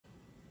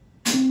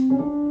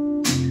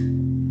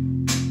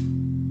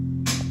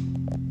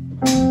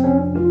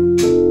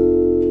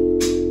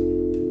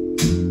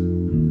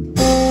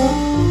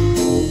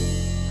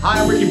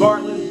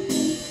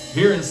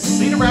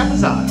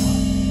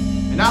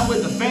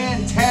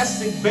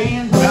fantastic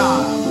band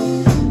job.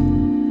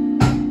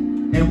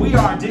 And we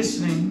are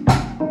auditioning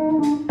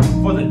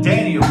for the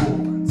Danny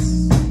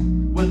Awards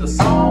with a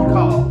song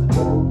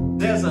called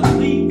There's a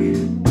Leak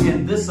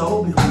in This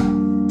Old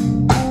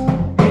Building.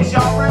 Is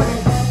y'all ready?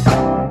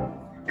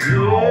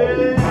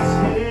 Yes.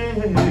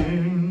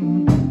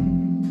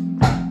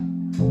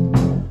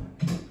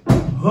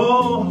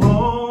 Oh, oh.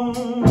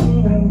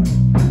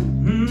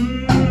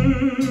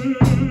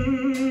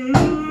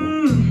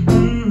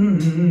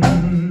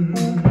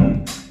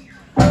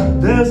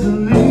 There's a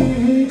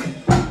leak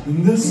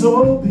in this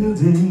old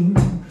building.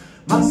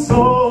 My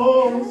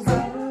soul's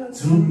got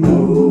to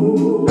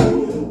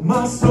move.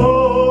 My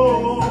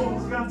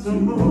soul's got to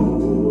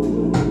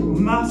move.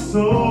 My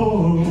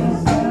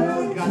soul's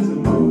got to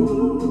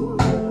move.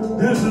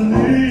 There's a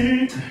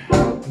leak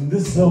in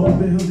this old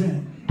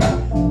building.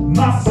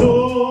 My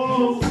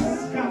soul's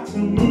got to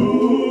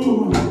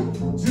move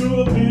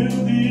to a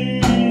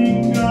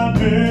building God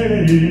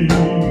made.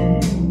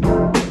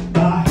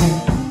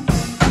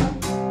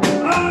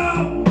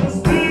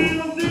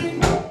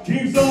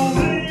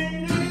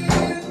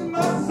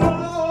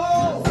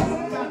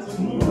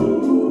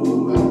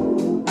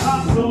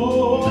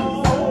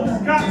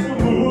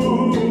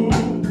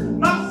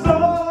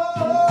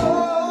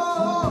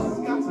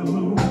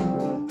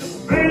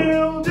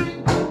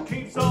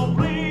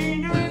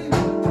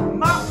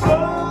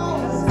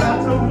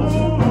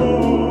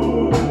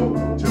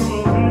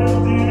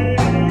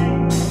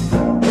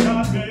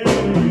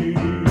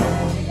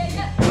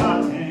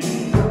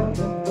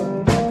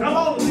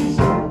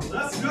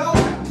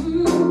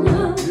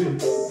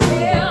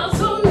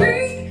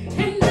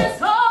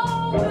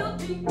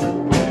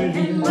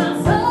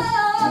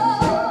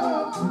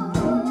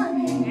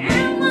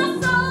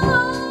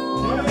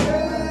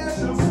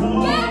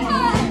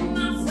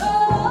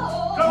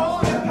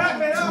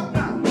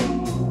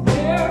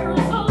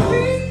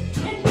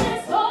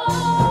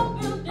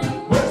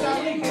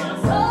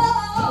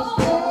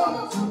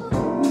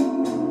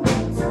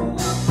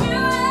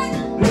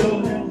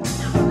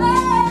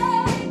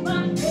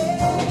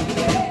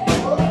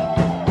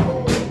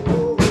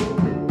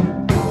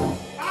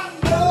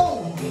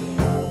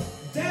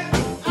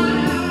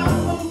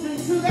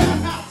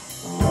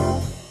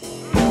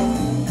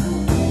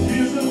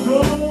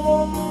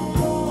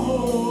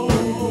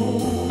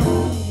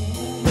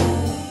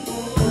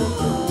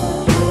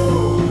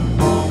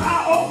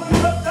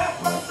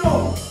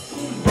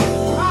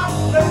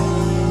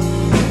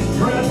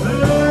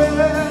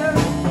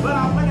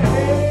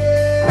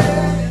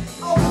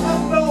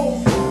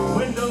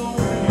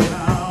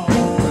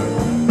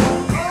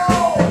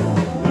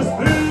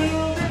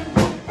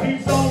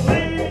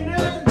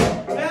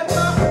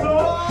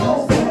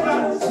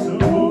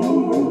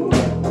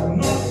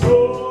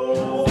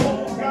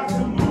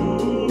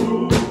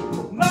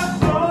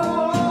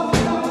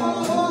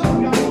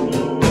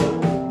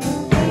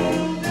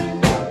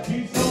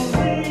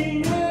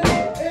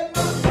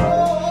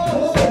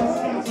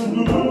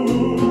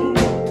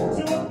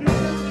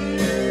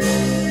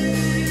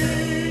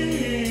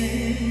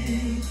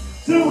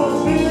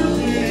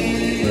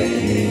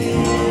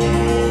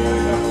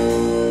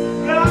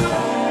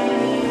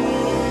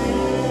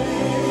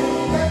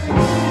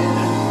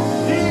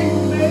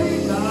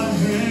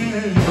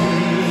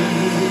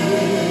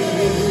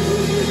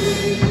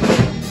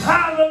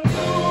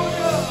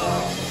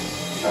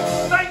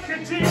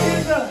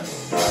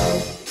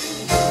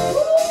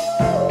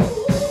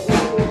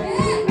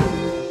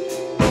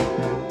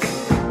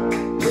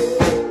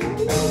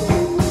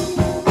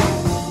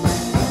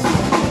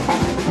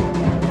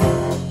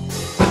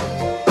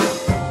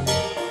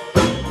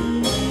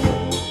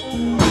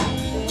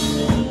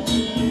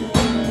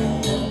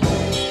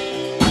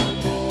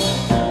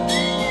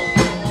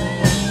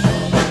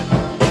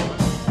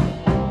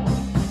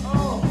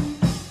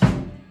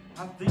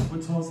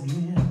 Towards the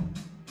end.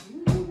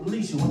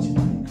 Alicia, what you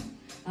think?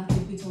 I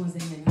think we towards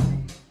the end.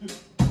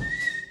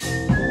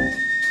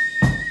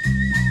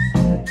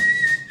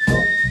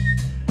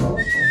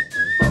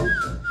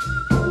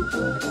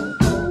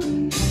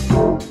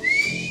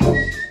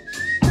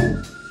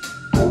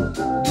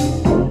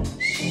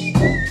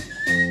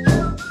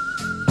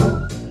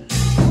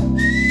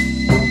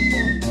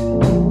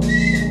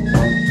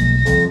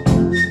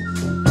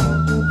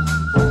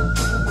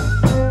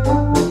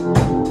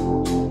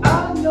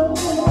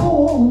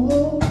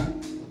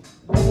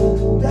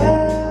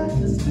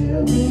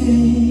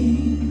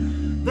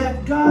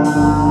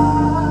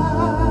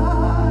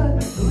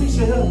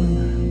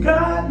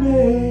 God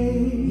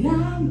made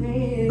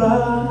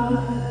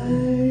by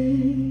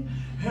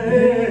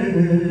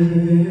hand.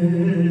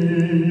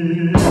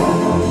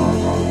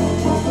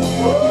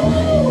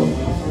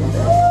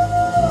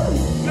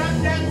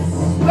 Got that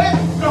sweat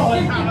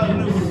going,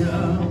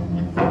 hallelujah.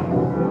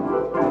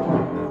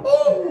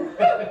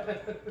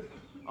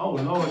 Oh,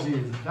 Lord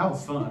Jesus, that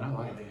was fun. I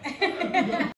like that.